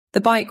The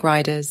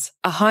Bikeriders,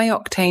 a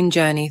high-octane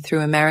journey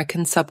through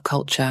American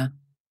subculture.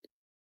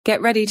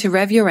 Get ready to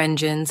rev your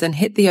engines and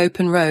hit the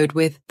open road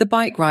with The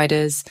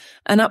Bikeriders,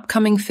 an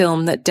upcoming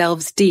film that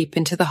delves deep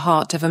into the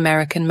heart of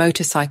American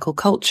motorcycle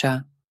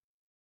culture.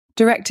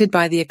 Directed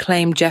by the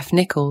acclaimed Jeff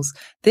Nichols,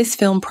 this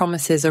film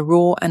promises a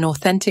raw and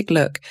authentic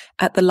look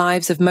at the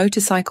lives of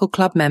motorcycle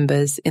club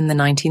members in the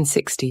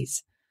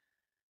 1960s.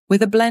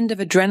 With a blend of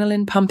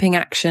adrenaline-pumping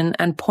action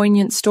and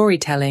poignant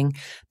storytelling,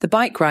 The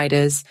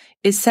Bikeriders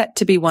is set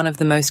to be one of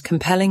the most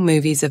compelling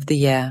movies of the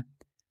year.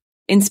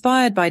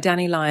 Inspired by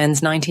Danny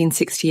Lyon's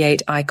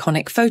 1968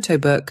 iconic photo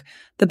book,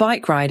 The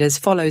Bikeriders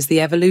follows the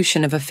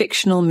evolution of a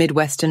fictional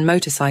Midwestern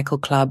motorcycle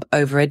club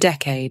over a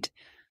decade.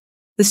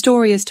 The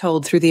story is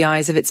told through the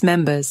eyes of its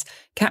members,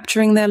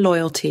 capturing their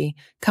loyalty,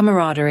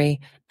 camaraderie,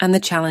 and the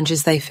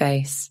challenges they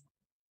face.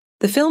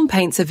 The film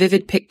paints a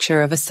vivid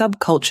picture of a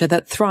subculture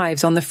that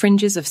thrives on the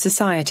fringes of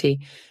society,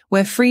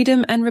 where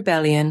freedom and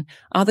rebellion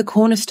are the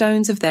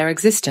cornerstones of their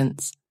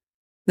existence.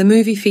 The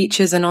movie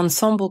features an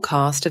ensemble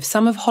cast of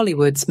some of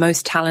Hollywood's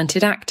most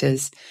talented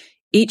actors,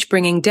 each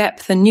bringing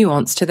depth and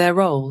nuance to their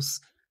roles.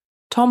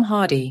 Tom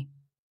Hardy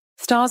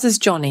stars as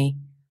Johnny,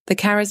 the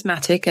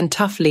charismatic and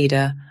tough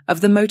leader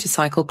of the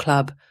motorcycle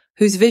club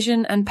whose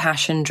vision and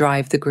passion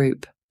drive the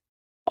group.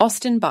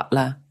 Austin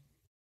Butler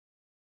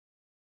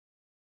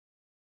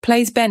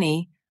plays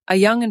Benny, a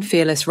young and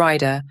fearless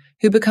rider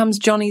who becomes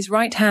Johnny's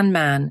right-hand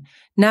man,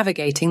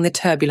 navigating the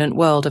turbulent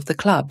world of the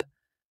club.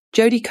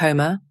 Jodie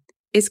Comer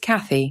is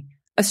Kathy,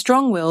 a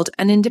strong-willed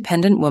and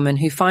independent woman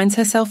who finds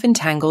herself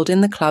entangled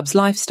in the club's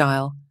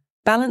lifestyle,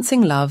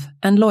 balancing love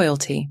and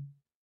loyalty.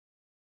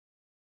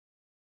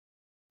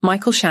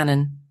 Michael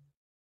Shannon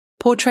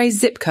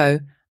portrays Zipco,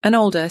 an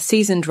older,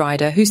 seasoned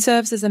rider who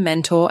serves as a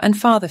mentor and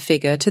father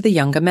figure to the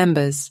younger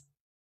members.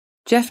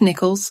 Jeff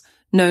Nichols,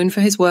 known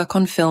for his work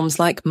on films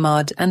like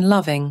Mud and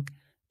Loving,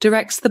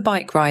 directs The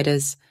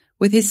Bikeriders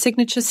with his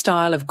signature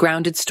style of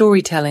grounded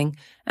storytelling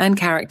and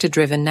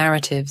character-driven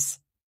narratives.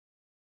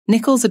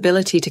 Nichols'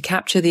 ability to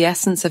capture the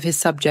essence of his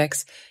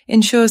subjects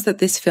ensures that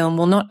this film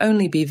will not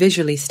only be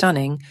visually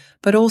stunning,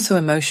 but also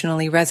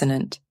emotionally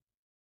resonant.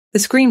 The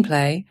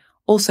screenplay,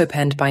 also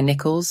penned by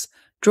Nichols,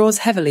 draws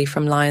heavily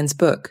from Lyon's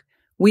book,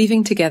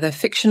 weaving together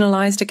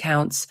fictionalized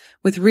accounts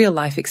with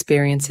real-life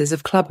experiences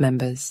of club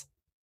members.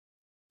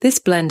 This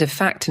blend of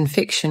fact and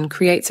fiction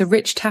creates a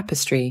rich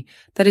tapestry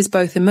that is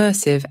both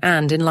immersive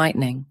and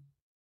enlightening.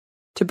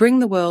 To bring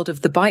the world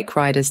of The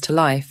Bikeriders to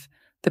life,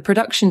 the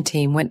production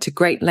team went to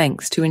great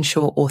lengths to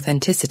ensure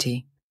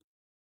authenticity.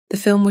 The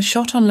film was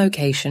shot on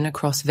location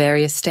across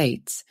various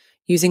states,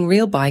 using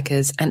real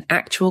bikers and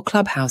actual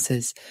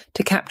clubhouses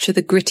to capture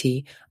the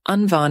gritty,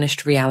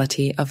 unvarnished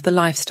reality of the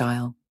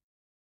lifestyle.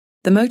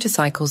 The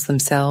motorcycles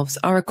themselves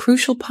are a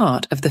crucial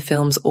part of the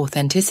film's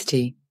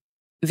authenticity.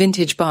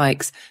 Vintage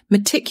bikes,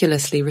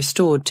 meticulously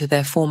restored to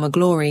their former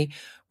glory,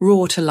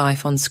 roar to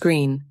life on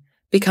screen,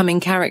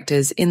 becoming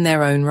characters in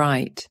their own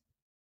right.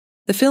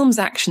 The film's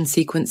action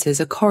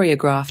sequences are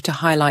choreographed to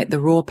highlight the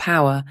raw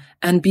power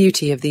and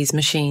beauty of these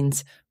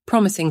machines,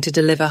 promising to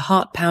deliver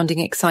heart-pounding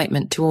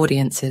excitement to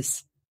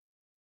audiences.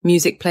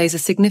 Music plays a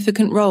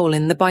significant role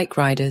in The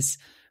Bikeriders,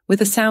 with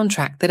a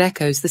soundtrack that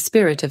echoes the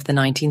spirit of the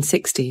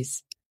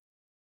 1960s.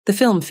 The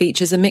film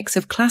features a mix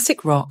of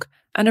classic rock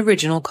and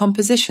original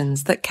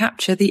compositions that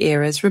capture the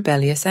era's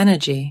rebellious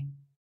energy.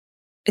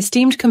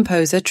 Esteemed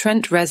composer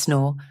Trent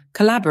Reznor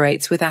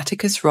collaborates with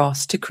Atticus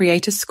Ross to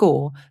create a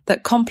score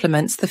that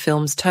complements the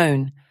film's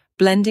tone,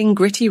 blending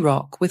gritty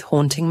rock with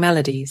haunting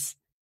melodies.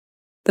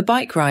 The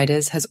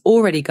Bikeriders has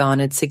already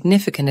garnered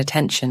significant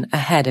attention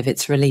ahead of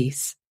its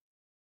release.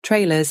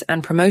 Trailers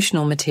and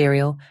promotional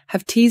material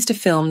have teased a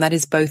film that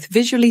is both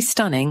visually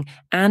stunning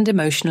and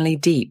emotionally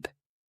deep,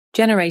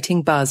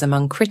 generating buzz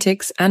among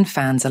critics and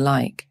fans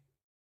alike.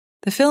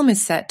 The film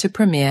is set to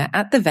premiere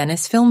at the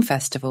Venice Film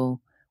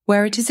Festival,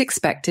 where it is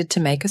expected to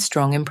make a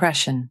strong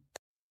impression.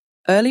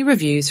 Early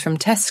reviews from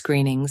test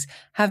screenings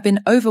have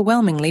been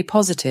overwhelmingly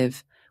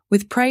positive,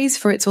 with praise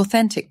for its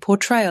authentic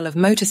portrayal of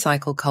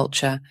motorcycle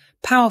culture,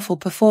 powerful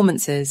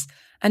performances,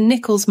 and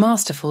Nichols'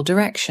 masterful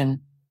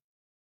direction.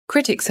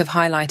 Critics have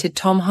highlighted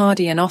Tom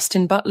Hardy and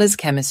Austin Butler's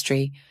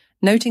chemistry,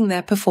 noting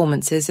their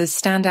performances as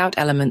standout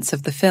elements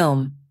of the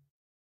film.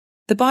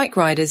 The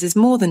Bikeriders is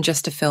more than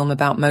just a film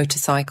about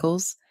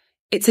motorcycles.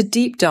 It's a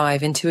deep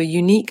dive into a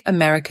unique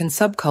American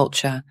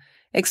subculture,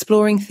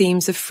 exploring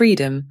themes of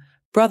freedom,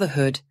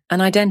 brotherhood,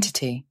 and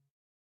identity.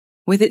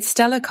 With its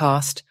stellar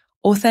cast,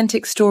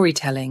 authentic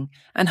storytelling,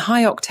 and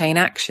high-octane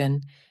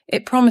action,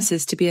 it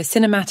promises to be a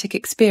cinematic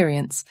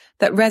experience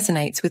that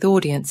resonates with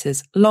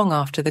audiences long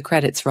after the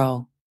credits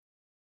roll.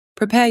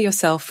 Prepare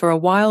yourself for a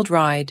wild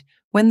ride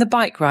when The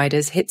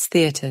Bikeriders hits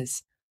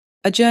theaters,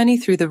 a journey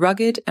through the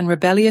rugged and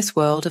rebellious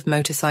world of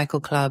motorcycle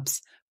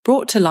clubs,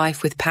 brought to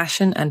life with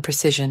passion and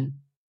precision.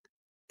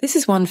 This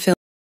is one film